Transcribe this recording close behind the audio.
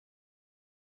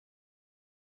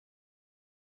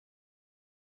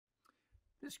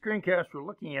This screencast, we're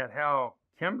looking at how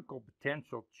chemical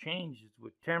potential changes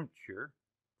with temperature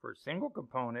for a single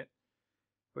component,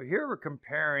 but here we're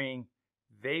comparing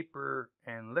vapor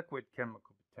and liquid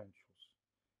chemical potentials.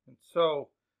 And so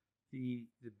the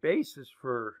basis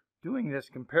for doing this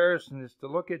comparison is to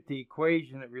look at the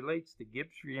equation that relates the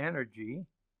Gibbs free energy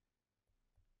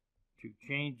to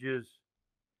changes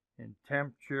in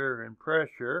temperature and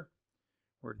pressure,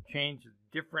 where the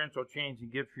differential change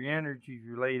in Gibbs free energy is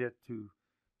related to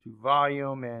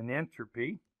volume and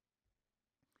entropy.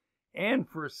 And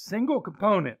for a single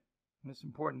component, and this is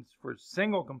important, for a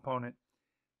single component,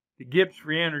 the Gibbs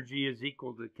free energy is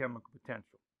equal to the chemical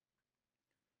potential.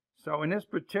 So in this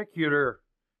particular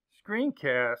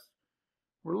screencast,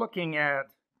 we're looking at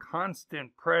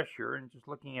constant pressure and just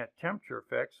looking at temperature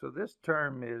effects. So this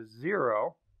term is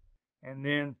 0, and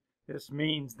then this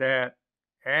means that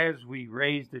as we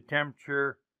raise the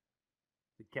temperature,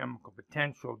 the chemical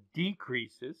potential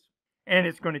decreases, and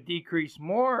it's going to decrease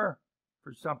more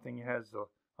for something that has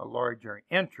a larger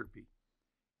entropy.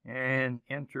 And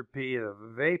entropy of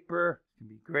a vapor can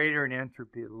be greater than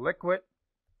entropy of the liquid.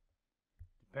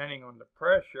 Depending on the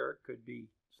pressure, it could be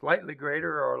slightly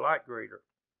greater or a lot greater.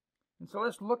 And so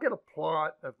let's look at a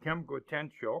plot of chemical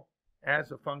potential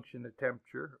as a function of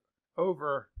temperature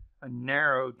over a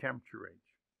narrow temperature range.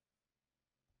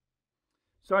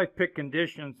 So I picked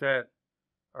conditions that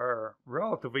are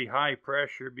relatively high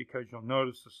pressure because you'll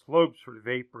notice the slopes for the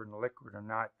vapor and the liquid are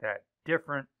not that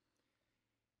different.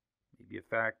 Maybe a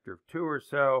factor of 2 or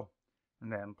so, and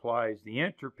that implies the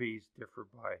entropies differ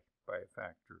by a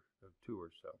factor of 2 or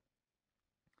so.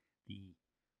 The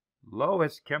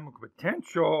lowest chemical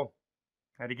potential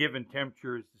at a given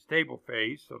temperature is the stable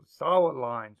phase, so the solid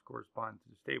lines correspond to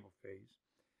the stable phase.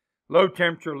 Low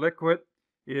temperature liquid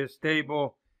is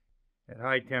stable. At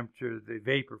high temperature, the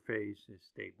vapor phase is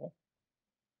stable.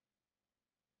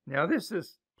 Now this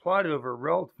is plotted over a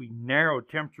relatively narrow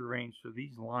temperature range, so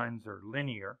these lines are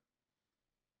linear.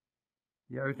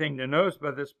 The other thing to notice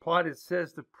about this plot, it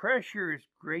says the pressure is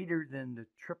greater than the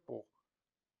triple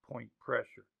point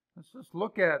pressure. Let's just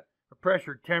look at a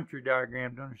pressure temperature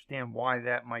diagram to understand why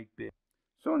that might be.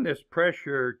 So in this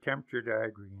pressure temperature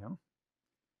diagram,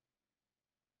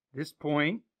 this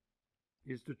point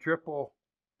is the triple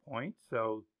point,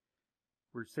 so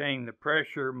we're saying the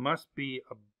pressure must be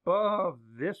above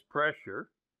this pressure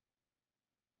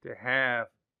to have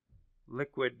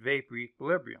liquid vapor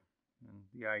equilibrium. And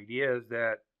the idea is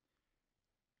that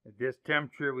at this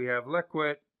temperature we have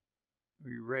liquid,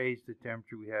 we raise the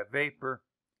temperature, we have vapor.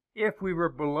 If we were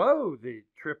below the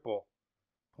triple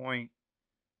point,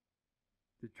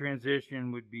 the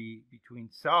transition would be between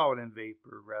solid and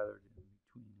vapor rather than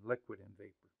between liquid and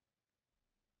vapor.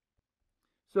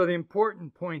 So the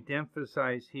important point to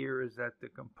emphasize here is that the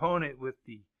component with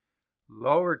the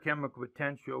lower chemical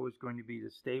potential is going to be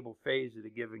the stable phase at a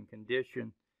given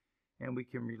condition, and we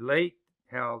can relate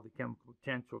how the chemical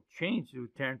potential changes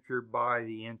with temperature by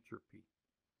the entropy.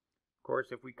 Of course,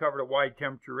 if we covered a wide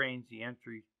temperature range, the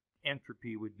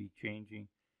entropy would be changing.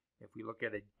 If we look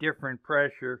at a different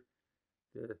pressure,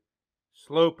 the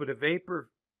slope of the vapor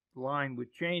line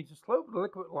would change. The slope of the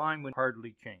liquid line would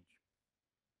hardly change.